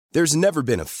There's never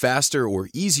been a faster or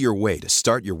easier way to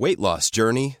start your weight loss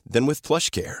journey than with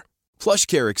PlushCare.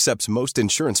 PlushCare accepts most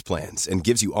insurance plans and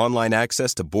gives you online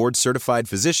access to board-certified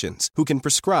physicians who can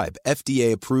prescribe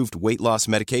FDA-approved weight loss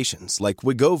medications like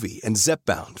Wegovy and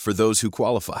Zepbound for those who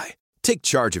qualify. Take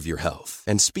charge of your health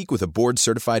and speak with a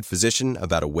board-certified physician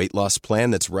about a weight loss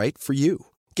plan that's right for you.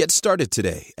 Get started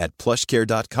today at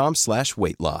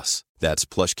plushcare.com/weightloss. That's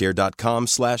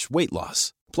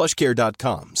plushcare.com/weightloss.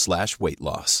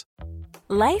 plushcare.com/weightloss.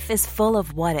 Life is full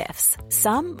of what-ifs.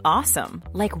 Some awesome,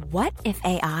 like what if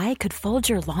AI could fold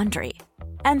your laundry?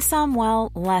 And some, well,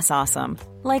 less awesome,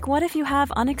 like what if you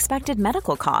have unexpected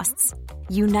medical costs?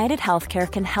 United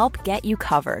Healthcare can help get you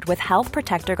covered with Health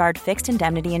Protector Guard fixed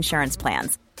indemnity insurance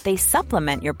plans. They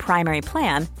supplement your primary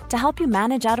plan to help you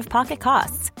manage out-of-pocket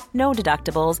costs. No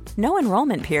deductibles, no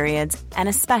enrollment periods, and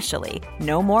especially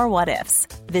no more what-ifs.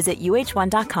 Visit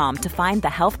uh1.com to find the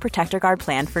Health Protector Guard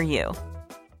plan for you.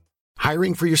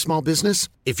 Hiring for your small business?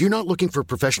 If you're not looking for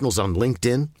professionals on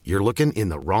LinkedIn, you're looking in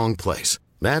the wrong place.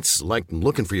 That's like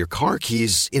looking for your car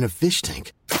keys in a fish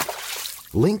tank.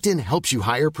 LinkedIn helps you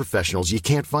hire professionals you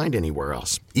can't find anywhere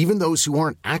else, even those who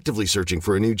aren't actively searching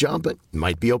for a new job but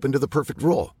might be open to the perfect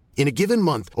role. In a given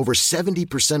month, over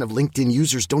 70% of LinkedIn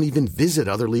users don't even visit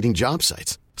other leading job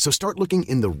sites. So start looking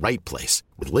in the right place.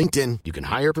 With LinkedIn, you can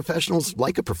hire professionals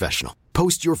like a professional.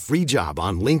 Post your free job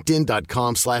on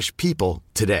linkedin.com/people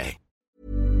today.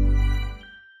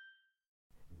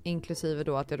 Inklusive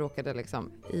då att jag råkade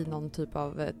liksom i någon typ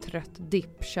av trött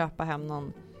dipp köpa hem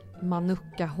någon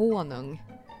manuka-honung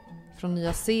från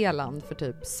Nya Zeeland för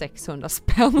typ 600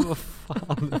 spänn. Vad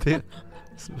fan, det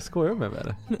skojar du med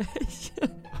det?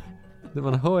 Nej.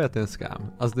 Man hör ju att det är en scam.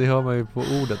 Alltså det hör man ju på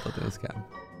ordet att det är en scam.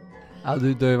 Alltså,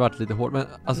 du har ju varit lite hård, men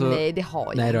alltså... Nej, det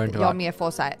har nej, jag inte. Jag mer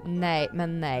får så här, nej.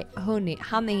 Hörni,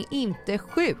 han är inte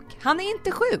sjuk. Han är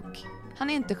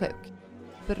inte sjuk.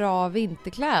 Bra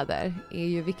vinterkläder är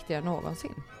ju viktigare än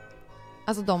någonsin.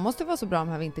 Alltså de måste vara så bra, de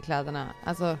här vinterkläderna.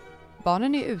 Alltså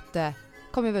barnen är ute,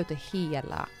 kommer vara ute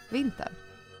hela vintern.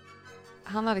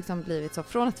 Han har liksom blivit så,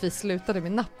 från att vi slutade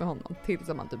med napp med honom till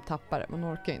som man typ tappade,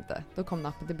 man orkar inte. Då kom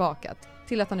nappen tillbaka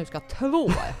till att han nu ska ha 2.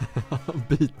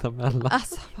 Byta mellan.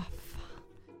 Alltså vad fan.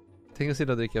 Tänk att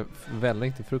sitta och dricka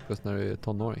välling till frukost när du är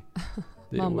tonåring.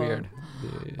 Det är mamma, weird.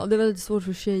 Ja, det är väldigt svårt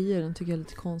för tjejer, de tycker jag är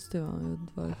lite konstigt.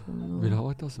 Vill du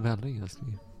ha ett glas välling,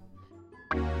 älskling?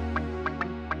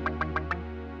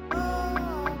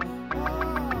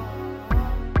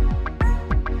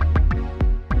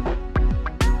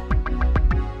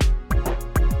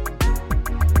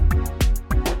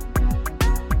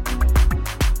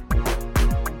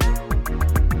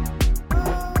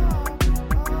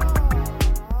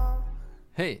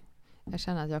 Hej! Jag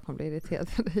känner att jag kommer bli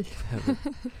irriterad på dig.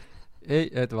 Hej,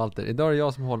 jag heter Walter. Idag är det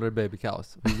jag som håller i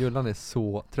babykaos. För Jullan är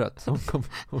så trött så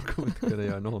hon kommer inte kunna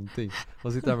göra någonting.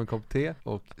 Hon sitter här med en kopp te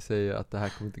och säger att det här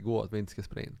kommer inte gå, att vi inte ska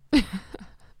spela in.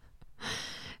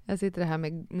 Jag sitter här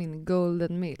med min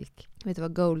golden milk. Vet du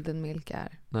vad golden milk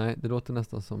är? Nej, det låter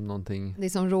nästan som någonting... Det är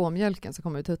som råmjölken som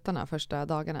kommer ut tuttarna första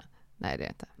dagarna. Nej, det är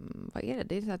inte. Vad är det?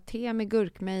 Det är så här te med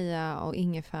gurkmeja och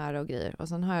ingefära och grejer. Och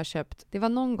sen har jag köpt... Det var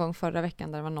någon gång förra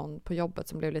veckan där det var någon på jobbet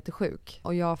som blev lite sjuk.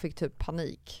 Och jag fick typ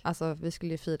panik. Alltså, vi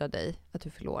skulle ju fira dig att du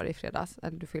fyller år i fredags.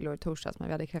 Eller du fyller år i torsdags, men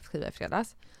vi hade kräftskiva i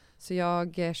fredags. Så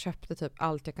jag köpte typ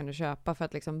allt jag kunde köpa för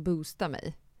att liksom boosta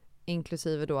mig.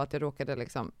 Inklusive då att jag råkade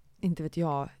liksom, inte vet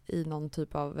jag, i någon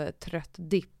typ av trött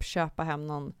dipp köpa hem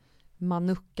någon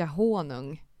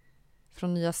manuka-honung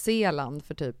från Nya Zeeland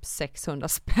för typ 600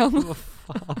 spänn. Vad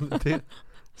fan, det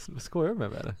skojar du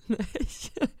med det? Nej.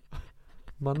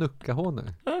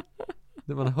 Manuka-honung.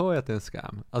 Man hör ju att det är en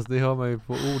scam. Alltså det hör man ju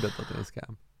på ordet att det är en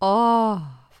scam.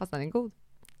 Fast den är god.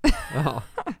 Ja,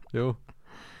 jo.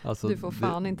 Alltså, du får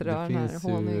fan inte röra den här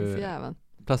honungsjäveln.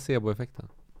 Placeboeffekten.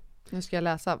 Nu ska jag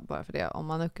läsa bara för det om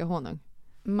manuka-honung.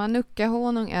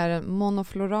 Manuka-honung är en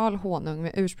monofloral honung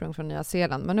med ursprung från Nya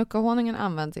Zeeland. Manuka-honungen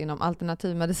används inom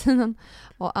alternativmedicinen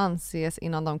och anses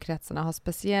inom de kretsarna ha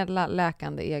speciella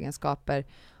läkande egenskaper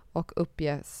och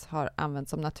uppges har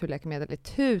använts som naturläkemedel i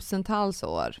tusentals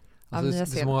år. Alltså det är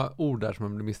så många ord där som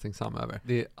man blir misstänksam över.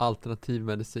 Det är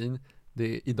alternativmedicin, det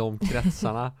är i de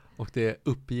kretsarna och det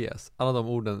uppges. Alla de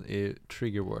orden är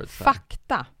trigger words.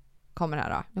 Fakta kommer här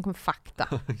då. Nu kommer fakta.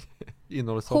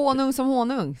 Socker. Honung som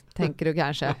honung, tänker du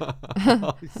kanske.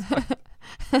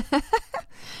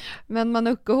 Men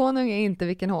manuka-honung är inte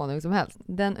vilken honung som helst.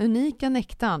 Den unika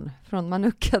nektarn från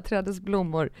manuka-trädets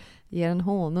blommor ger en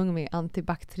honung med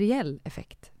antibakteriell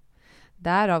effekt.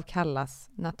 Därav kallas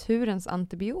naturens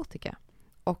antibiotika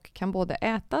och kan både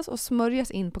ätas och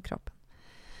smörjas in på kroppen.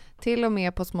 Till och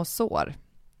med på små sår.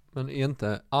 Men är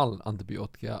inte all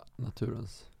antibiotika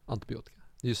naturens antibiotika?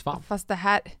 Det är ju svamp. Fast det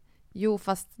här... Jo,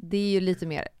 fast det är ju lite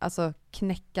mer alltså,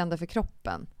 knäckande för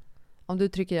kroppen. Om du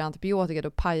trycker i antibiotika,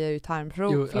 då pajar ju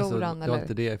tarmfloran. Alltså, det eller... var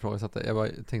inte det jag ifrågasatte. Jag bara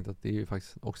tänkte att det är ju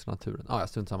faktiskt också naturen. Ja,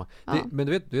 strunt samma. Ja. Men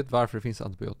du vet varför det finns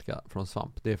antibiotika från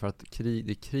svamp? Det är för att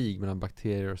det är krig mellan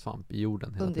bakterier och svamp i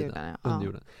jorden hela Under tiden. jorden, ja. Under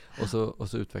jorden. Och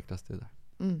så utvecklas det där.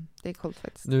 Det är coolt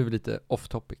faktiskt. Nu är vi lite off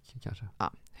topic kanske.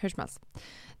 Ja, hur som helst.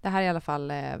 Det här är i alla fall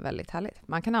väldigt härligt.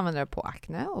 Man kan använda det på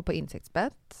akne och på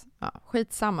insektsbett. Ja,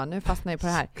 skitsamma, nu fastnar jag på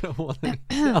det här.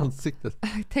 I ansiktet.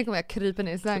 Tänk om jag kryper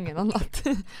ner i sängen och något.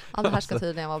 Ja, det här ska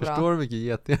tydligen vara bra. Förstår du hur mycket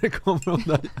getingar det kommer om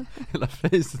där hela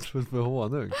facet fullt med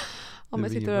honung? Om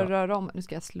jag sitter och rör om. Nu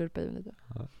ska jag slurpa i lite.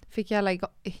 Ja.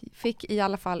 Fick i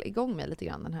alla fall igång mig lite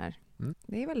grann den här.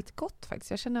 Det är väldigt gott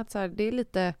faktiskt. Jag känner att så här, det är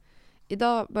lite...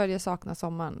 Idag började jag sakna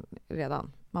sommaren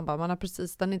redan. Man har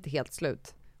precis, den är inte helt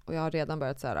slut. Och jag har redan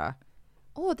börjat så här,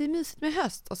 det är mysigt med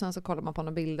höst. Och sen så kollar man på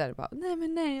några bilder och bara,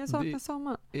 nej, jag saknar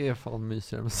sommaren. Det är fan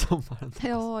mysigare med sommaren.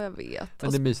 Ja, jag vet.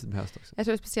 Men det är mysigt med höst också. Jag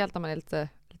tror det är speciellt när man är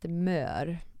lite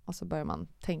mör. Och så börjar man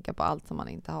tänka på allt som man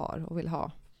inte har och vill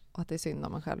ha. Och att det är synd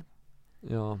om man själv.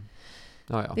 Ja.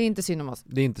 Det är inte synd om oss.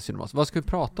 Det är inte synd om oss. Vad ska vi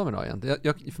prata om idag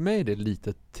egentligen? För mig är det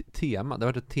lite tema. Det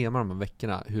har varit ett tema de här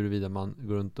veckorna. Huruvida man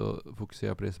går runt och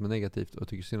fokuserar på det som är negativt och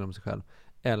tycker synd om sig själv.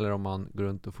 Eller om man går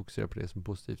runt och fokuserar på det som är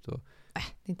positivt. Det har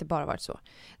inte bara varit så.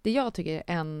 Det jag tycker är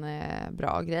en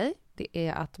bra grej, det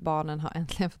är att barnen har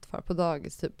äntligen fått vara på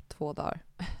dagis typ 2 dagar.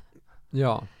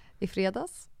 Ja. I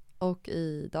fredags och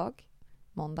idag,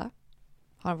 måndag,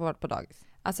 har de varit på dagis.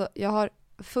 Alltså jag har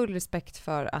full respekt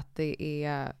för att det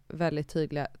är väldigt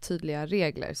tydliga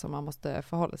regler som man måste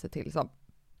förhålla sig till som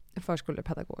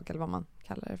förskolepedagog eller vad man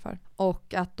kallar det för.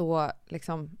 Och att då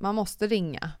liksom, man måste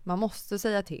ringa, man måste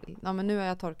säga till. Ja, men nu har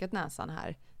jag torkat näsan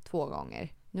här 2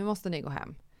 gånger. Nu måste ni gå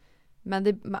hem.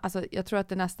 Men alltså, jag tror att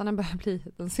det nästan börjar bli,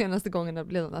 de senaste gångerna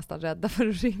blev de nästan rädda för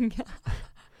att ringa.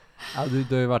 Ja, du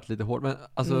har ju varit lite hård. Men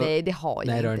alltså, nej, det har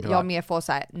jag inte. Jag mer får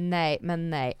så här,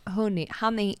 nej. Hörni,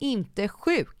 han är inte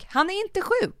sjuk. Han är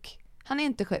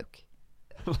inte sjuk.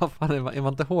 Vad fan, är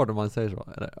man inte hård om man säger så?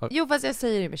 Eller? Jo, fast jag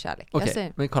säger det med kärlek.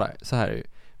 Okej, men kolla här, så här är det.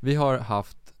 Vi har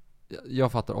haft,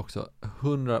 jag fattar också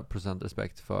 100%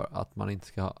 respekt för att man inte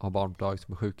ska ha barn på dagis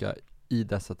som är sjuka i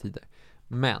dessa tider.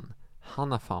 Men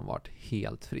han har fan varit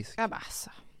helt frisk. Ja, alltså.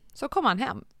 Så kom han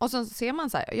hem och så ser man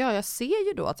så här, jag ser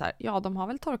ju då att så här, de har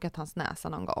väl torkat hans näsa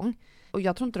någon gång. Och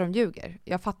jag tror inte de ljuger.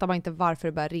 Jag fattar bara inte varför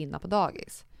det börjar rinna på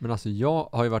dagis. Men alltså jag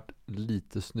har ju varit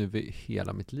lite snuvig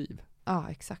hela mitt liv. Ja,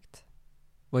 exakt.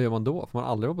 Vad gör man då? Får man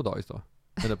aldrig vara på dagis då?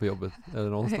 Eller på jobbet? Eller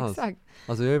någonstans? Exakt.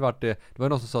 Alltså jag har ju varit det. Det var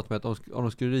någon som sa till mig att om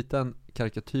de skulle rita en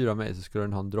karikatyr av mig så skulle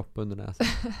den ha en droppe under näsan.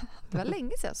 Det var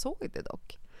länge sedan jag såg det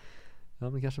dock. Ja,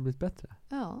 men det kanske har blivit bättre.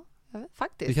 Ja,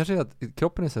 faktiskt. Det kanske är att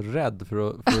kroppen är så rädd för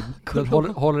att den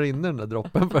håller inne den där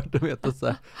droppen för att du vet att så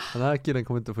här, den här killen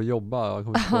kommer inte få jobba. Han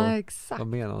kommer inte få vara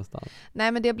med någonstans.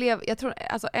 Nej, men det blev, jag tror,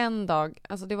 alltså en dag,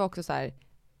 alltså det var också så här,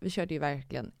 vi körde ju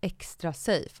verkligen extra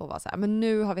safe och var så här, men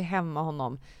nu har vi hemma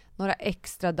honom några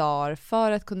extra dagar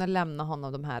för att kunna lämna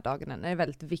honom de här dagarna när det är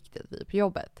väldigt viktigt att vi är på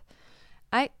jobbet.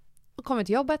 Nej, och kommer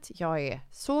till jobbet, jag är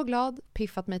så glad,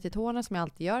 piffat mig till tårna som jag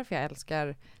alltid gör för jag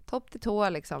älskar topp till tå,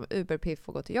 liksom uberpiff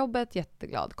och gå till jobbet,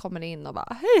 jätteglad, kommer in och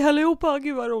bara hej allihopa,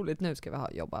 gud vad roligt, nu ska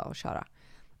vi jobba och köra.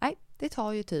 Nej, det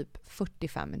tar ju typ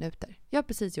 45 minuter. Jag har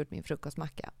precis gjort min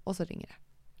frukostmacka och så ringer det.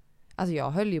 Alltså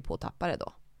jag höll ju på att tappa det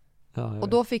då. Ja, och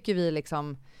då fick ju vi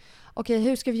liksom, okej,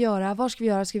 hur ska vi göra? Var ska vi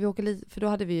göra? Ska vi åka lite? För då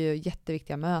hade vi ju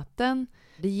jätteviktiga möten.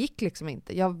 Det gick liksom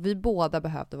inte. Vi båda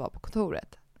behövde vara på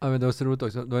kontoret. Ja, men det var så roligt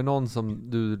också. Det var någon som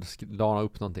du la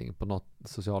upp någonting på något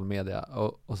social media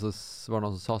och så var det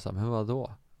någon som sa så här, men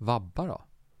vadå? Vabba då?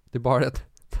 Det är bara det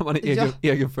när man är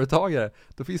egenföretagare,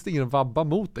 då finns det ingen vabba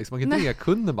mot dig. Så man kan inte ringa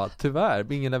kunden bara,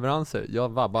 tyvärr, ingen leveranser, jag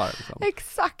vabbar. Liksom.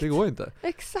 Exakt. Det går inte.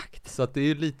 Exakt. Så att det är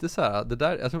ju lite så här, det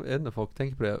där, jag tror ändå folk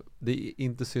tänker på det, det är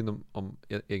inte synd om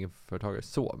egenföretagare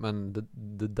så, men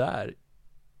det där,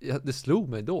 det slog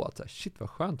mig då att så här, shit vad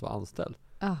skönt att vara anställd.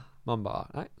 Man bara,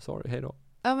 nej, sorry, hej då.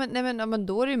 Ja, men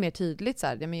då är det ju mer tydligt så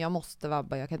här, men jag måste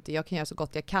vabba, jag kan göra så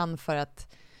gott jag kan för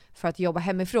att jobba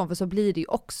hemifrån, för så blir det ju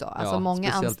också. Alltså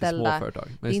många anställda,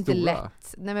 det är inte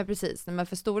lätt. Nej, men precis. Men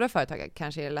för stora företag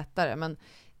kanske är det lättare, men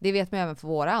det vet man även för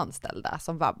våra anställda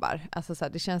som vabbar. Alltså så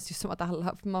här, det känns ju som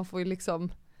att man får ju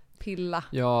liksom pilla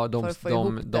för att få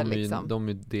ihop det liksom. De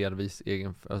är delvis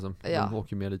de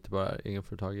åker med lite bara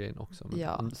egenföretagare också.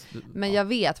 Men jag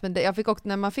vet, men jag fick också,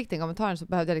 när man fick den kommentaren så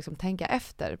behövde jag liksom tänka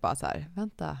efter, bara så här,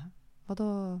 vänta,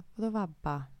 vadå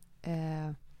vabba?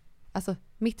 Alltså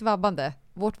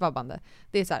vårt vabbande,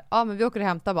 det är så här, men vi åker och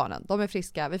hämtar barnen, de är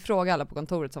friska, vi frågar alla på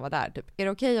kontoret som var där, typ, är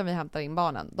det okej om vi hämtar in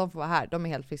barnen? De får vara här, de är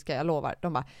helt friska, jag lovar.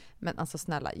 De bara, men alltså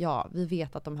snälla, ja, vi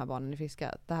vet att de här barnen är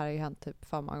friska, det här har ju hänt typ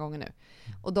för många gånger nu.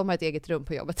 Och de har ett eget rum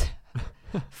på jobbet.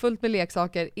 Fullt med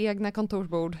leksaker, egna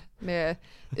kontorsbord med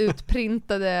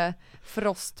utprintade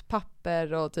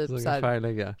frostpapper och typ så här,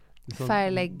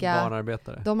 färglägga.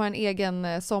 Barnarbetare. De har en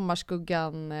egen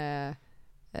sommarskuggan,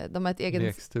 de har ett en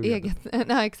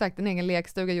egen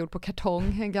lekstuga gjord på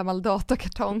kartong, en gammal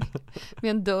datorkartong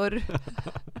med en dörr.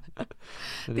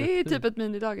 Det är typ ett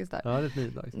minidagis där. Ja, det är ett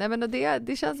minidagis. Nej, men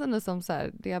det känns ändå som så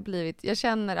här, det har blivit, jag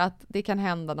känner att det kan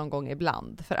hända någon gång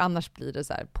ibland, för annars blir det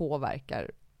så här,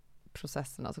 påverkar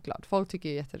processerna såklart. Folk tycker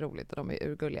ju jätteroligt och de är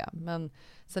urgulliga, men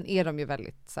sen är de ju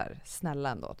väldigt så här, snälla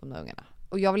ändå, de där ungarna.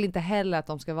 Och jag vill inte heller att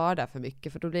de ska vara där för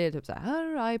mycket, för då blir det typ så här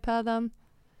är iPaden.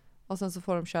 Och sen så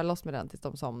får de köra loss med den tills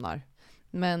de somnar.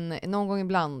 Men någon gång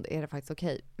ibland är det faktiskt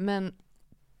okej. Men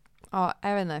ja,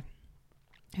 jag vet inte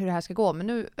hur det här ska gå. Men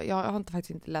nu, jag har faktiskt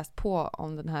inte läst på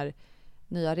om den här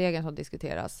nya regeln som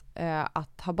diskuteras.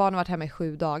 Att har barnen varit hemma i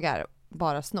 7 dagar,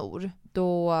 bara snor,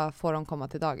 då får de komma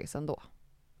till dagis ändå.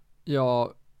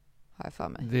 Ja, har jag för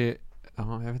mig.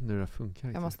 Jag vet inte hur det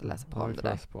funkar. Jag måste läsa på om det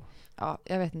där. Ja,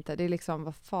 jag vet inte. Det är liksom,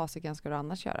 vad fasiken ska du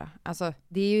annars göra? Alltså,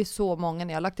 det är ju så många,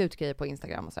 när jag har lagt ut grejer på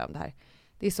Instagram och så om det här.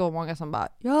 Det är så många som bara,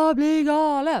 jag blir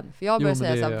galen. För jag börjar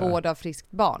säga så här, vård av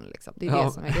friskt barn liksom. Det är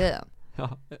det som är grejen.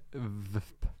 Ja.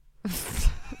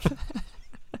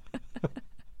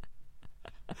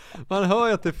 Man hör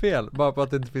ju att det är fel, bara på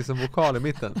att det inte finns en vokal i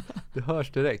mitten. Det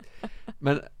hörs direkt.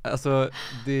 Men alltså,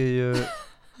 det är ju...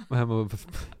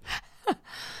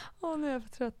 nu är jag för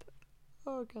trött.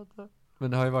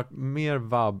 Men det har ju varit mer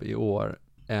vabb i år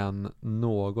än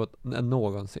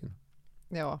någonsin.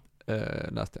 Ja.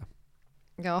 Läste jag.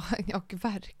 Ja, och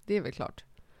det är väl klart.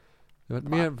 Det har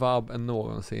varit mer vabb än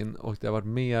någonsin, och det har varit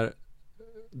mer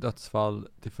dödsfall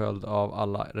till följd av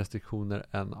alla restriktioner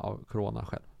än av corona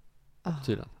själv.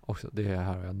 Tydligen. Också, det här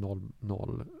har jag noll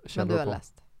källor på. Men du har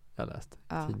läst? Jag har läst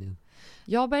tidningen.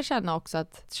 Jag börjar känna också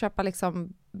att köpa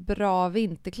liksom bra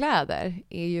vinterkläder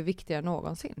är ju viktigare än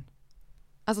någonsin.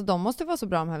 Alltså de måste vara så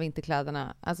bra, de här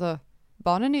vinterkläderna. Alltså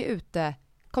barnen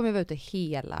kommer ju vara ute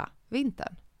hela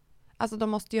vintern. Alltså de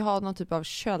måste ju ha någon typ av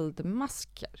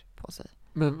köldmasker på sig.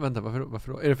 Men vänta,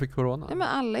 varför då? Är det för corona? Nej, men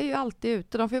alla är ju alltid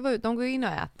ute. De får ju vara ute. De går in och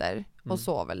äter och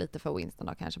sover lite för Winston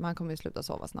då kanske. Men han kommer ju sluta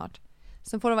sova snart.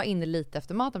 Sen får de vara inne lite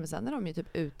efter maten, men sen är de ju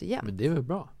typ ute igen. Men det är väl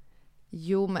bra?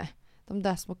 Jo, men de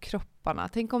där små kropparna.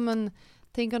 Tänk om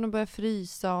de börjar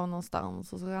frysa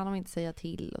någonstans och så kan de inte säga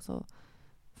till och så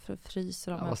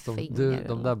fryser de med fingrar.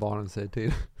 De där barnen säger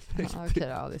till. Ja, okej,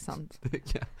 ja, det är sant.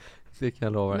 Det kan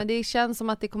jag lova. Men det känns som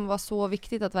att det kommer vara så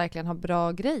viktigt att verkligen ha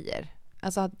bra grejer.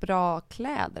 Alltså att bra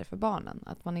kläder för barnen.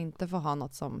 Att man inte får ha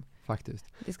något som... Faktiskt.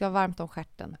 Det ska vara varmt om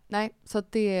stjärten. Nej, så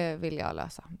det vill jag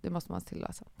lösa. Det måste man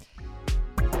tillösa.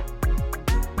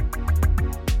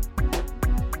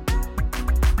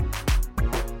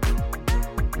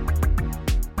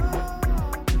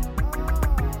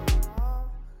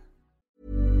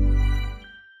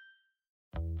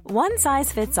 One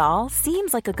size fits all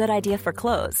seems like a good idea for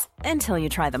clothes until you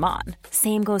try them on.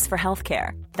 Same goes for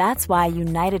healthcare. That's why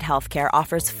United Healthcare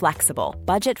offers flexible,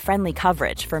 budget-friendly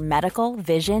coverage for medical,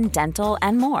 vision, dental,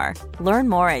 and more. Learn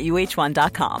more at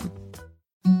uh1.com.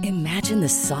 Imagine the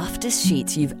softest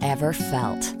sheets you've ever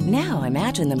felt. Now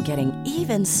imagine them getting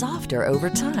even softer over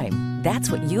time.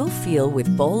 That's what you'll feel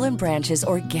with Boll & Branch's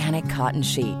organic cotton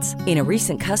sheets. In a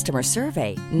recent customer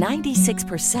survey,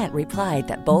 96% replied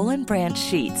that Boll & Branch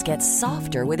sheets get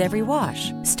softer with every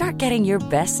wash. Start getting your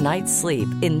best night's sleep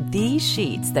in these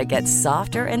sheets that get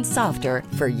softer and softer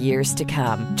for years to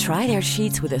come. Try their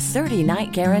sheets with a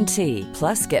 30-night guarantee.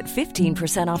 Plus, get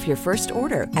 15% off your first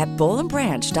order at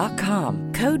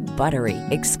bollandbranch.com. Code BUTTERY.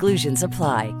 Exclusions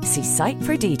apply. See site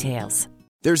for details.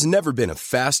 There's never been a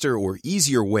faster or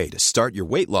easier way to start your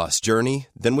weight loss journey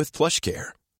than with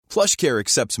PlushCare. PlushCare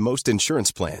accepts most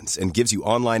insurance plans and gives you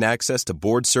online access to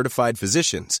board-certified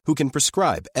physicians who can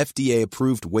prescribe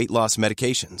FDA-approved weight loss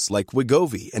medications like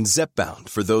Wegovy and Zepbound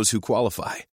for those who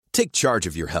qualify. Take charge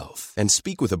of your health and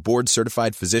speak with a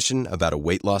board-certified physician about a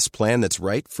weight loss plan that's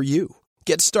right for you.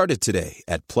 Get started today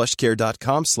at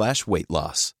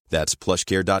plushcare.com/weightloss. That's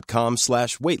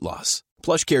plushcare.com/weightloss.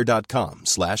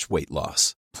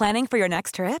 plushcare.com/weightloss. Planning for your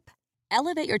next trip?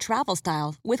 Elevate your travel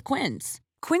style with Quince.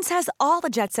 Quince has all the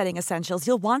jet-setting essentials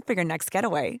you'll want for your next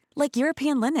getaway, like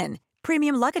European linen,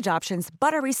 premium luggage options,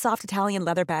 buttery soft Italian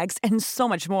leather bags, and so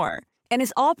much more. And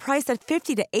is all priced at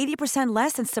 50 to 80%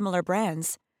 less than similar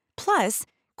brands. Plus,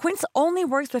 Quince only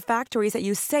works with factories that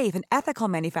use safe and ethical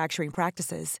manufacturing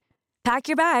practices. Pack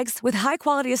your bags with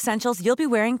high-quality essentials you'll be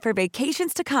wearing for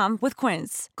vacations to come with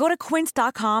Quince. Go to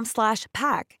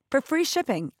quince.com/pack for free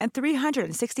shipping and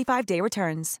 365-day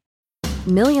returns.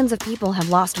 Millions of people have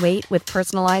lost weight with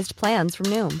personalized plans from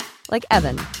Noom. Like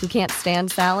Evan, who can't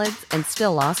stand salads and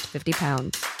still lost 50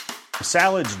 pounds.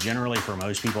 Salads generally for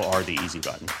most people are the easy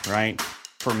button, right?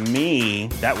 For me,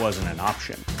 that wasn't an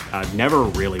option. I never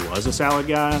really was a salad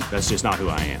guy. That's just not who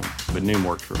I am. But Noom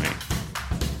worked for me.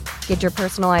 Get your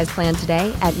personalized plan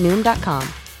today at Noom.com.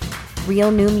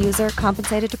 Real Noom user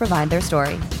compensated to provide their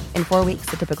story. In 4 weeks,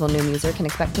 the typical Noom user can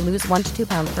expect to lose 1 to 2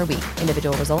 pounds per week.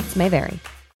 Individual results may vary.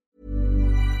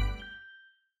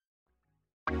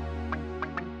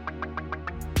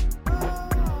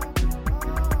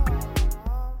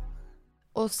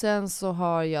 Och sen så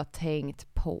har jag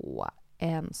tänkt på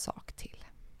en sak till.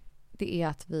 Det är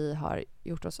att vi har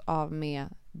gjort oss av med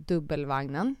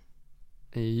dubbelvagnen.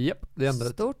 Japp, det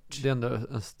är ändå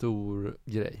en stor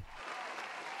grej.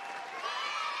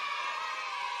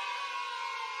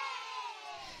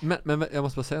 Men jag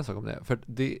måste bara säga en sak om det. För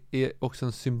det är också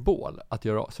en symbol att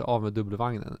göra sig av med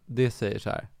dubbelvagnen. Det säger så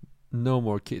här: no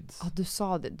more kids. Ja, du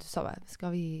sa det. Du sa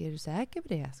bara, är du säker på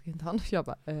det? Ska vi inte ha något? Jag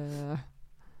bara,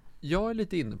 Jag är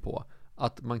lite inne på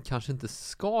att man kanske inte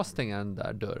ska stänga den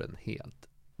där dörren helt.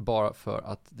 Bara för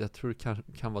att jag tror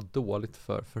det kan vara dåligt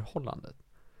för förhållandet.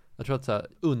 Jag tror att så här,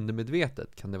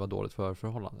 undermedvetet kan det vara dåligt för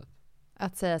förhållandet.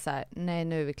 Att säga så här, nej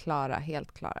nu är vi klara,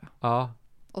 helt klara. Ja.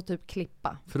 Och typ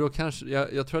klippa. För då kanske,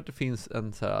 jag tror att det finns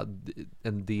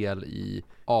en del i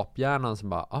aphjärnan som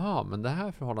bara, men det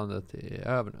här förhållandet är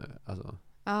över nu. Alltså,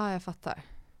 ja, jag fattar.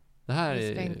 Det här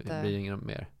blir ingen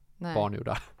mer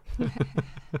barngjorda.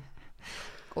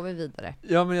 Går vi vidare.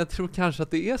 Ja, men jag tror kanske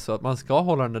att det är så att man ska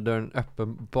hålla den där dörren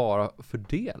öppen bara för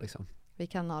det liksom. Vi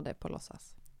kan ha det på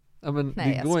låtsas. Ja, men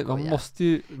det går, man måste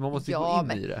ju gå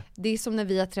in i det. Det är som när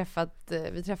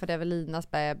vi träffade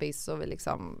Evelinas bebis och vi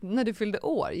liksom, när du fyllde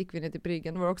år gick vi ner till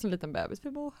bryggan, det var också en liten bebis.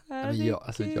 Vi bara,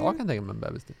 jag kan tänka mig en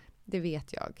bebis till. Det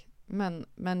vet jag.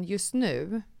 Men just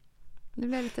nu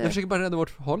blir jag lite... Jag försöker bara rädda vårt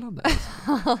förhållande.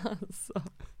 Alltså.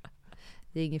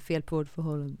 Det är inget fel på vårt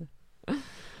förhållande.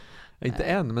 Inte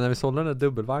än, men när vi sålde den där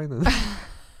dubbelvagnen.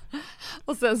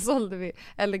 Och sen sålde vi,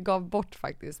 eller gav bort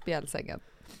faktiskt, spjälsängen.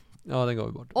 Ja, den gav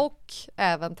vi bort. Och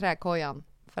även träkojan.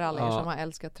 För alla er som har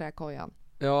älskat träkojan.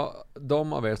 Ja,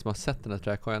 de av er som har sett den här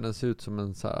träkojan, den ser ut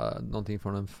som någonting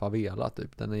från en favela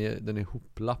typ. Den är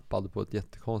hoplappad på ett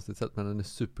jättekonstigt sätt, men den är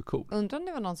supercool. Undrar om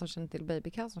det var någon som kände till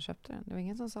Baby Cow som köpte den. Det var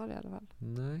ingen som sa det i alla fall.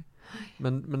 Nej.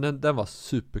 Men den var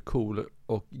supercool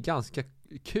och ganska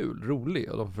kul,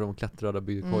 rolig. Och för de klättrade och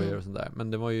byggde kojor och sånt där.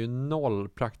 Men den var ju noll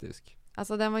praktisk.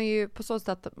 Alltså den var ju på så sätt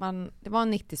att det var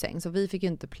en 90-säng så vi fick ju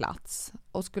inte plats.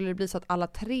 Och skulle det bli så att alla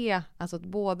tre, alltså att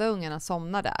båda ungarna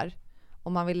somnar där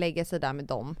och man vill lägga sig där med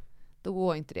dem, då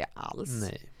går inte det alls.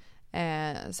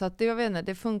 Nej. Så att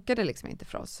det funkade liksom inte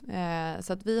för oss.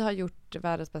 Så att vi har gjort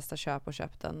världens bästa köp och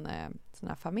köpt en sån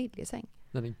här familjesäng.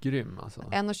 Den är grym alltså.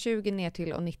 1,20 ner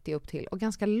till och 90 upp till och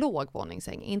ganska låg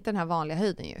våningssäng. Inte den här vanliga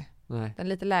höjden ju. Nej. Den är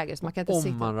lite lägre så man kan inte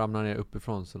sitta. Om man ramlar ner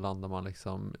uppifrån så landar man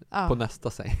liksom på nästa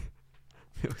säng.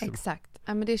 Exakt.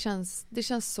 Ja, men det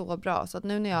känns så bra. Så att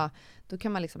nu då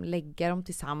kan man liksom lägga dem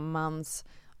tillsammans.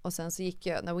 Och sen så gick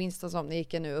jag, när Winston somnade,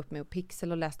 gick jag nu upp med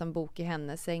Pixel och läste en bok i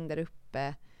hennes säng där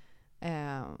uppe.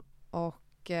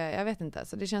 Jag vet inte.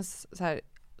 Så det känns så här,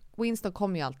 Winston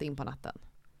kommer ju alltid in på natten.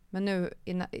 Men nu,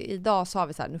 idag sa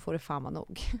vi så här, nu får det fan vara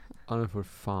nog. Ja, nu får det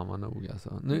fan vara nog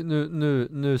alltså.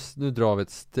 Nu drar vi ett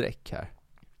streck här.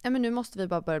 Ja, men nu måste vi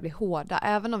bara börja bli hårda.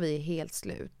 Även om vi är helt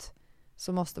slut.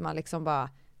 Så måste man liksom bara,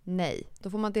 nej. Då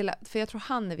får man dela, för jag tror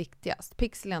han är viktigast.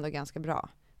 Pixel är ändå ganska bra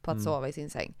på att sova i sin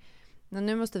säng. Men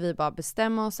nu måste vi bara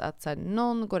bestämma oss att så här,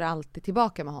 någon går alltid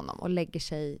tillbaka med honom och lägger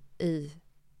sig i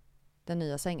den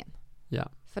nya sängen. Ja.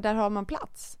 För där har man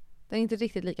plats. Den är inte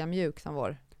riktigt lika mjuk som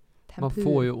vår tempur. Man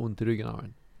får ju ont i ryggen av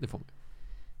den. Det får man.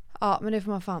 Ja, men det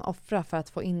får man fan offra för att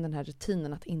få in den här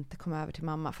rutinen att inte komma över till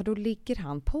mamma. För då ligger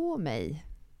han på mig.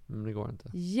 Det går inte.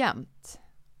 Jämt.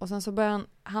 Och sen så börjar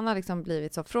han har liksom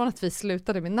blivit så, från att vi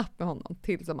slutade med napp med honom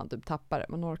till som man typ tappar det,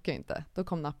 man orkar inte. Då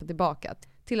kom nappen tillbaka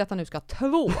till att han nu ska ha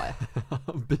 2.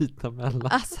 Byta mellan.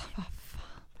 Alltså, vad fan.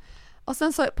 Och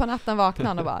sen så på natten vaknar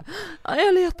han och bara,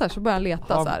 jag letar, så börjar han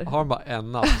leta så här. Har han bara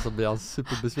en napp så blir han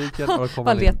superbesviken och då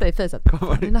kommer han letar i fejset. Kommer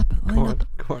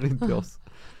han inte till oss.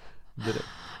 Direkt.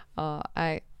 Ja,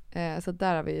 nej. Så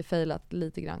där har vi ju failat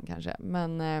lite grann kanske.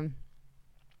 Men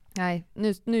nej,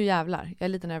 nu jävlar. Jag är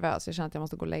lite nervös. Jag känner att jag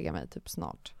måste gå och lägga mig typ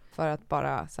snart. För att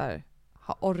bara så här,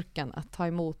 ha orken att ta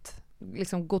emot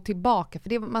liksom gå tillbaka. För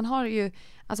det, man har ju,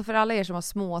 alltså för alla er som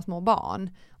har små barn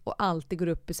och alltid går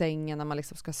upp i sängen när man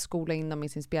liksom ska skola in dem i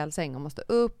sin spjälsäng och måste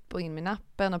upp och in med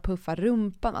nappen och puffa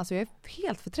rumpan. Alltså jag är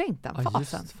helt förträngt den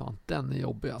fasen. Just fan, den är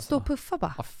jobbig alltså. Stå och puffa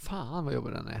bara. Fan vad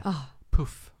jobbig den är.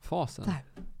 Pufffasen. Där.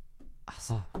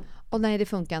 Alltså. Och nej, det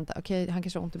funkar inte. Okej, han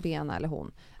kanske har ont i benen eller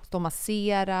hon. Stå och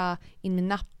massera, in med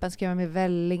nappen, ska göra med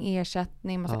välling,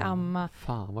 ersättning, man ska amma.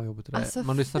 Fan vad jobbigt det är. Alltså,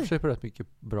 man lyssnar för sig på rätt mycket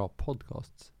bra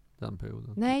podcasts den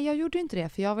perioden. Nej, jag gjorde inte det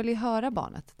för jag ville ju höra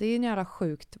barnet. Det är ju jävla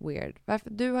sjukt weird. Varför?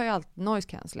 Du har ju allt noise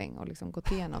cancelling och liksom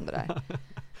gått igenom det där.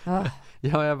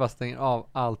 Jag bara stänger av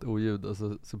allt oljud och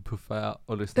så puffar jag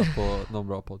och lyssnar på någon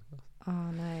bra podcast.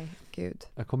 Nej, gud.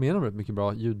 Jag kom igenom rätt mycket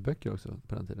bra ljudböcker också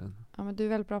på den tiden. Ja, men du är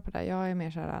väldigt bra på det. Jag är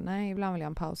mer så här, nej, ibland vill jag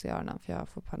en paus i öronen för jag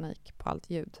får panik på allt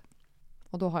ljud.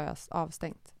 Och då har jag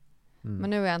avstängt. Men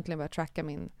nu har jag äntligen börjat tracka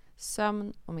min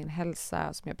sömn och min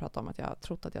hälsa som jag pratade om att jag har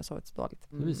trott att jag sovit så dåligt.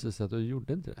 Det visade sig att du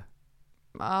gjorde inte det.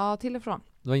 Ja, till och från.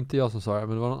 Det var inte jag som sa det,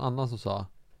 men det var någon annan som sa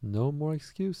no more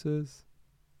excuses.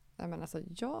 Nej, men alltså,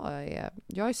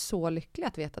 jag är så lycklig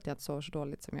att veta att jag inte sover så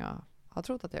dåligt som jag har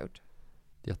trott att jag har gjort.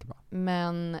 Jättebra.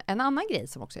 Men en annan grej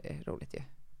som också är roligt ju.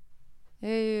 Jag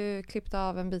har ju klippt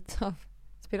av en bit av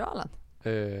spiralen.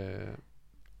 Är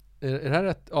det här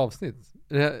ett avsnitt?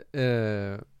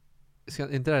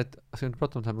 Ska inte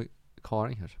prata om det här med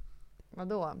Karin kanske?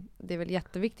 Vadå? Det är väl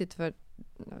jätteviktigt för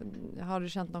har du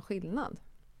känt någon skillnad?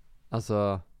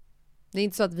 Alltså det är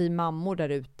inte så att vi mammor där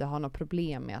ute har något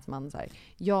problem med att man säger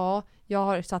ja, jag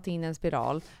har satt in en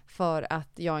spiral för att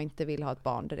jag inte vill ha ett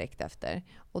barn direkt efter.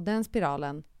 Och den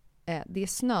spiralen, det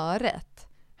snöret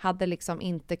hade liksom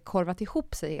inte korvat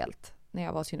ihop sig helt när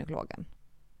jag var hos gynekologen.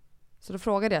 Så då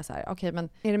frågade jag så här, okej, men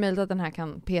är det möjligt att den här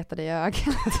kan peta dig i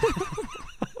ögat?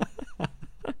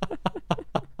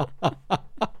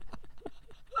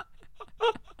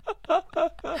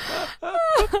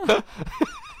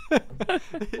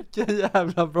 Vilken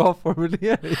jävla bra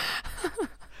formulering.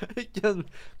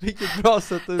 Vilket bra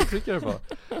sätt att uttrycka det på.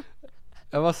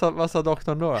 Vad sa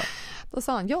doktorn då? Då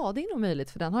sa han, ja, det är nog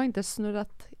möjligt för den har inte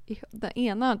snurrat den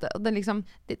ena inte. Och den liksom,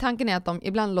 tanken är att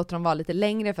ibland låter de vara lite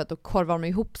längre för att då korvar de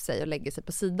ihop sig och lägger sig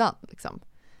på sidan liksom.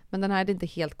 Men den här hade inte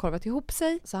helt korvat ihop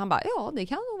sig. Så han bara, ja, det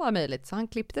kan nog vara möjligt. Så han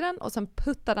klippte den och sen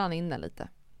puttade han in den lite.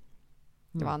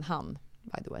 Det var en han,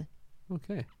 by the way.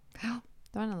 Okej. Ja,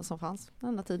 det var den enda som fanns. Den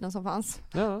enda tiden som fanns.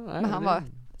 Ja, nej, men han var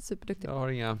superduktig. Jag har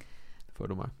inga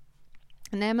fördomar.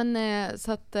 Nej, men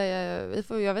så att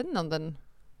jag vet inte om den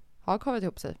har korvat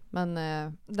ihop sig. Men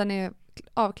den är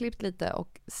avklippt lite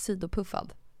och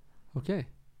sidopuffad. Okej.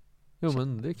 Jo,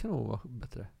 men det kan nog vara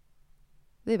bättre.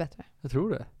 Det är bättre. Jag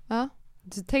tror det. Ja.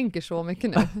 Du tänker så mycket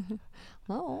nu.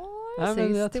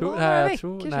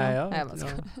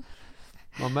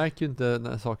 Man märker ju inte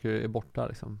när saker är borta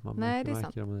liksom. Man Nej, det är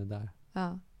märker om det är där.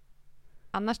 Ja.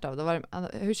 Annars då var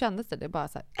det, hur kändes det? Det är bara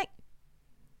så här, nej.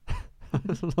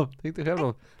 Jag tänkte själv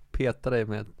att peta dig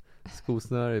med ett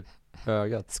skosnöre i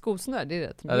ögat. Skosnöre, det är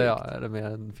rätt. Eller med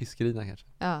en fiskerina kanske.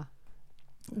 Ja.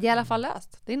 Det är i alla fall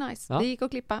löst. Det är nice. Ja. Det gick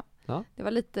att klippa. Ja. Det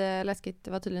var lite läskigt.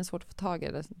 Det var tydligen svårt att få tag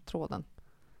i den tråden.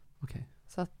 Okej.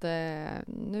 Så att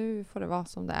nu får det vara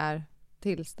som det är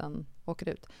tills den åker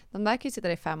ut. Den där kan ju sitta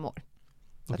där i 5 år.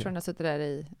 Så jag tror den har suttit där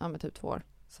i typ 2 år.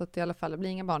 Så att i alla fall, det blir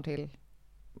inga barn till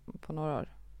på några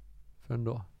år. Förrän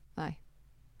då? Nej.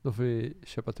 Då får vi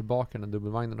köpa tillbaka den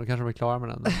dubbelvagnen. Då kanske de är klara med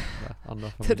den.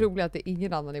 Det roliga är att det är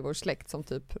ingen annan i vår släkt som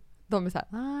typ, de är så här,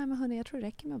 nej men hörni, jag tror det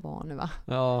räcker med barn nu va?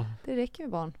 Ja. Det räcker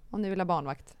med barn om ni vill ha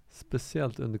barnvakt.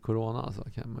 Speciellt under corona alltså,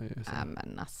 kan man ju säga. Nej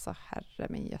men alltså, herre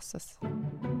min jösses.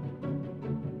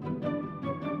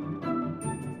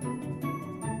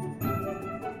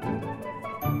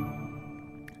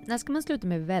 När ska man sluta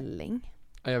med välling?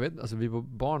 Ja, jag vet, alltså vi var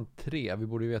barn 3, vi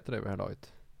borde ju veta det vid det här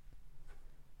laget.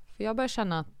 För jag börjar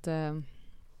känna att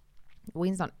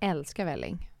Winston älskar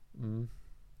välling.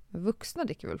 Vuxna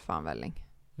dricker väl fan välling?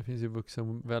 Det finns ju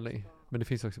vuxenvälling, men det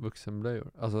finns också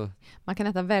vuxenblöjor. Alltså... Man kan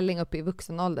äta välling upp i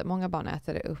vuxenålder. Många barn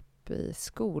äter det upp i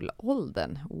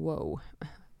skolåldern. Wow.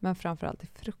 Men framförallt i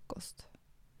frukost.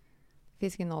 Det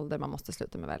finns ingen ålder man måste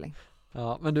sluta med välling.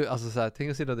 Ja, men du, alltså såhär,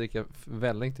 tänk att sitta och dricka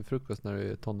välling till frukost när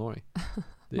du är tonåring.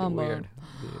 Det är weird.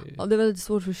 Ja, det är väldigt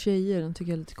svårt för tjejer. De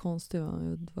tycker jag är lite konstigt.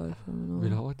 Vill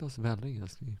du ha ett glas välling,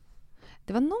 älskling?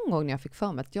 Det var någon gång när jag fick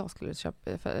för mig att jag skulle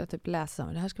köpa, för jag typ läsa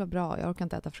det här ska vara bra, jag orkar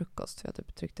inte äta frukost för jag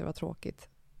typ tyckte det var tråkigt.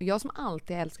 Jag som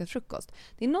alltid älskat frukost,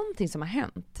 det är någonting som har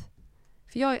hänt.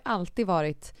 För jag har ju alltid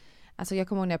varit, alltså jag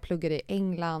kommer ihåg när jag pluggade i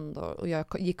England och jag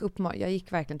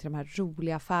gick verkligen till de här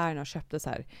roliga affärerna och köpte så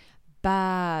här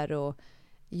bär och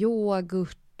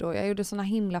yoghurt och jag gjorde såna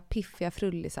himla piffiga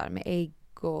frullisar med ägg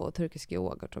och turkisk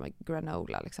yoghurt och med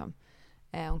granola liksom.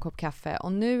 en kopp kaffe.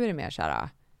 Och nu är det mer så här,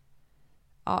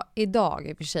 ja, idag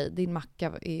i och för sig, din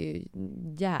macka är ju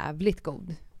jävligt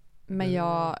god. Men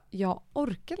jag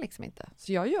orkar liksom inte.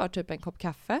 Så jag gör typ en kopp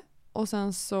kaffe och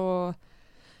sen så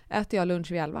äter jag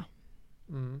lunch vid 11.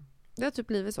 Det har typ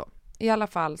blivit så. I alla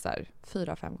fall så här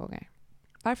 4-5 gånger.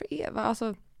 Varför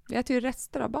alltså, jag äter ju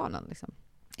rester av barnen liksom.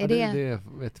 Det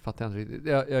fattar jag inte riktigt.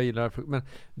 Jag gillar frukost. Men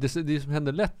det som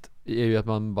händer lätt är ju att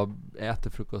man bara äter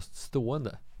frukost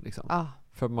stående. Liksom.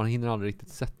 För man hinner aldrig riktigt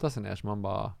sätta sig ner, så man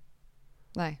bara...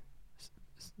 Nej.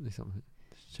 Liksom,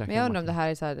 men jag undrar om det här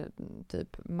är så här,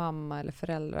 typ mamma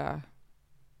eller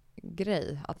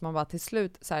grej. Att man bara till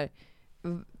slut så här,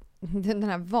 den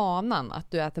här vanan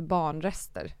att du äter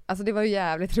barnrester. Alltså det var ju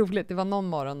jävligt roligt. Det var någon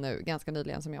morgon nu, ganska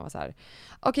nyligen, som jag var så här: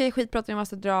 okej, skitbra, jag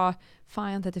måste dra. Fan,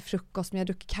 jag har inte ätit frukost, men jag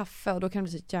druckit kaffe. Och då kan det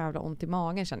bli så jävla ont i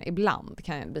magen. Ibland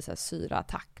kan det bli så här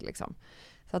syraattack liksom.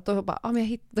 Så att då bara,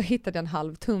 då hittade jag en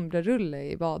halv tunnbrödsrulle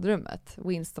i badrummet.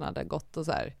 Winston hade gått och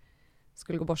så här,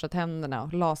 skulle gå och borsta tänderna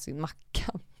och la sin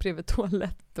macka bredvid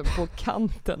toaletten på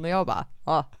kanten. Och jag bara,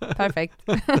 perfekt.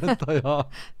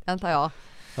 Den tar jag.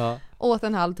 Ja. Åt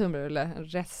en halv tunnbrödsrulle,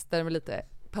 rester med lite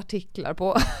partiklar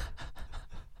på.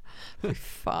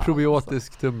 Fan,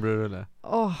 probiotisk tunnbrödsrulle.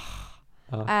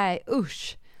 Nej,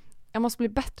 usch. Jag måste bli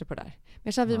bättre på det där. Men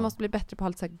jag känner att vi måste bli bättre på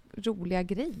allt så här roliga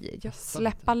grejer. Jag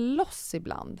släppa loss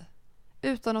ibland.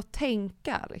 Utan att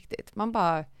tänka riktigt. Man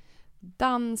bara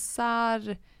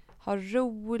dansar, har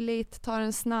roligt, tar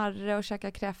en snarre och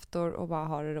käkar kräftor och bara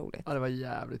har det roligt. Ja, det var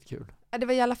jävligt kul. Det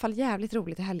var i alla fall jävligt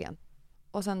roligt i helgen.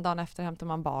 Och sen dagen efter hämtar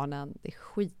man barnen. Det är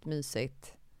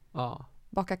skitmysigt. Ja.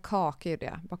 Baka kakor gjorde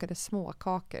jag. Bakade små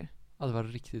kakor. Ja, det var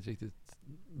riktigt, riktigt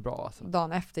bra alltså.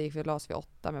 Dagen efter gick vi och la oss vid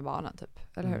 8 med barnen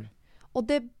typ. Eller hur? Och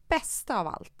det bästa av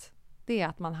allt, det är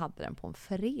att man hade den på en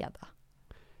fredag.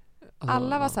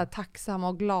 Alla var så här tacksamma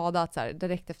och glada att så här,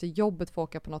 direkt efter jobbet få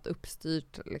åka på något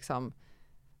uppstyrt liksom,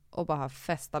 och bara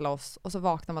festa loss. Och så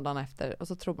vaknar man dagen efter och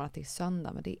så tror man att det är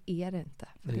söndag, men det är det inte.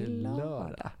 För det är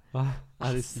lördag. Det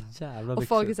är så jävla och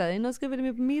folk säger, nu ska vi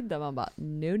med på middag. Man bara,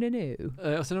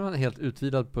 no. Och sen är man helt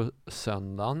utvilad på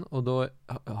söndagen. Och då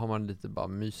har man lite bara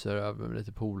myser över med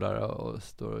lite polare och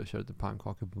står och kör lite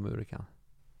pannkakor på Murikan.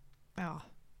 Ja,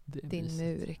 din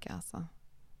Murika alltså.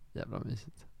 Jävla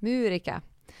mysigt. Murika.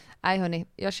 Nej hörni,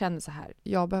 jag känner så här.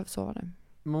 Jag behöver sova nu.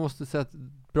 Man måste säga att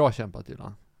bra kämpat,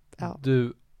 Julan. Ja.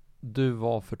 Du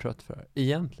var för trött för det här,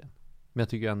 egentligen. Men jag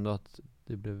tycker ändå att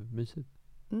det blev mysigt.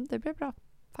 Det blev bra,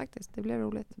 faktiskt. Det blev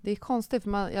roligt. Det är konstigt, för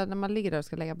när man ligger där och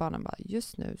ska lägga barnen, bara,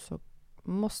 just nu så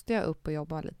måste jag upp och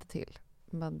jobba lite till.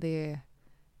 Men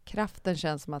kraften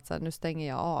känns som att så här, nu stänger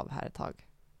jag av här ett tag.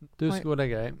 Du ska gå och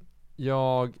lägga dig.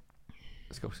 Jag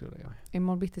ska också lägga mig.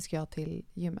 Imorgon bitti ska jag till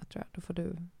gymmet, tror jag. Då får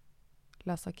du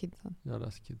läsa kidsen. Jag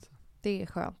läser kidsen. Det är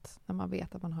skönt när man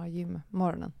vet att man har gym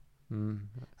morgonen. Ja.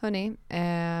 Hörni,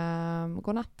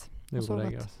 god natt. Nu går och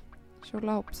lägger oss.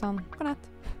 Tjola hoppsan. God natt.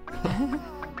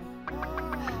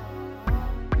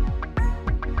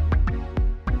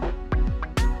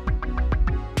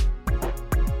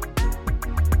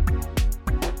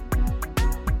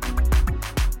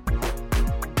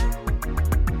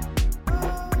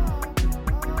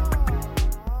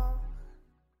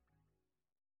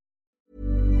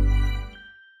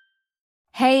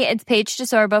 Hey, it's Paige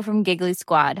DeSorbo from Giggly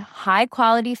Squad. High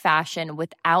quality fashion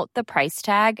without the price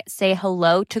tag. Say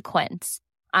hello to Quince.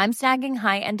 I'm snagging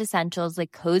high-end essentials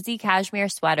like cozy cashmere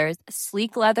sweaters,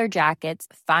 sleek leather jackets,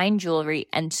 fine jewelry,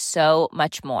 and so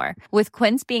much more. With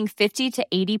Quince being 50 to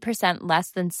 80% less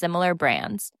than similar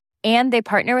brands. And they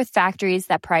partner with factories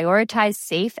that prioritize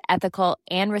safe, ethical,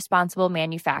 and responsible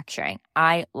manufacturing.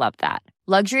 I love that.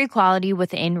 Luxury quality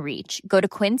within reach. Go to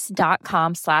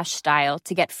quince.com/style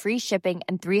to get free shipping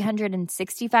and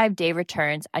 365-day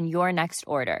returns on your next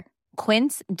order.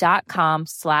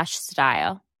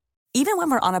 Quince.com/style. Even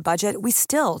when we're on a budget, we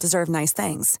still deserve nice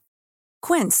things.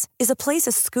 Quince is a place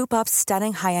to scoop up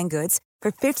stunning high-end goods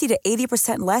for 50 to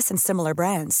 80% less than similar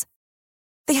brands.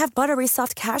 They have buttery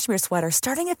soft cashmere sweaters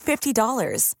starting at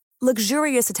 $50,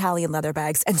 luxurious Italian leather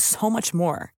bags, and so much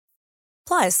more.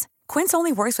 Plus, Quince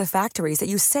only works with factories that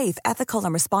use safe, ethical,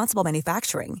 and responsible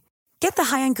manufacturing. Get the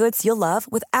high-end goods you'll love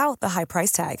without the high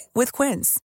price tag with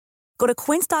Quince. Go to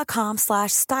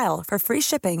quince.com/style for free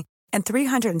shipping and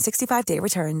 365-day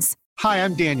returns. Hi,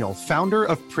 I'm Daniel, founder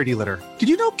of Pretty Litter. Did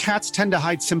you know cats tend to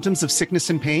hide symptoms of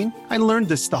sickness and pain? I learned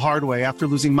this the hard way after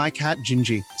losing my cat,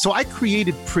 Gingy. So I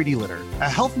created Pretty Litter, a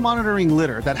health monitoring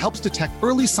litter that helps detect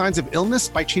early signs of illness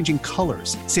by changing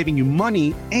colors, saving you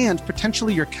money and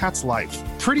potentially your cat's life.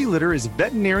 Pretty Litter is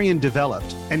veterinarian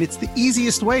developed, and it's the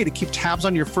easiest way to keep tabs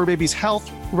on your fur baby's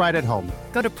health right at home.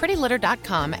 Go to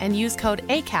prettylitter.com and use code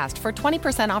ACAST for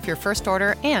 20% off your first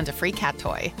order and a free cat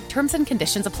toy. Terms and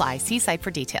conditions apply. See site for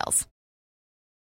details.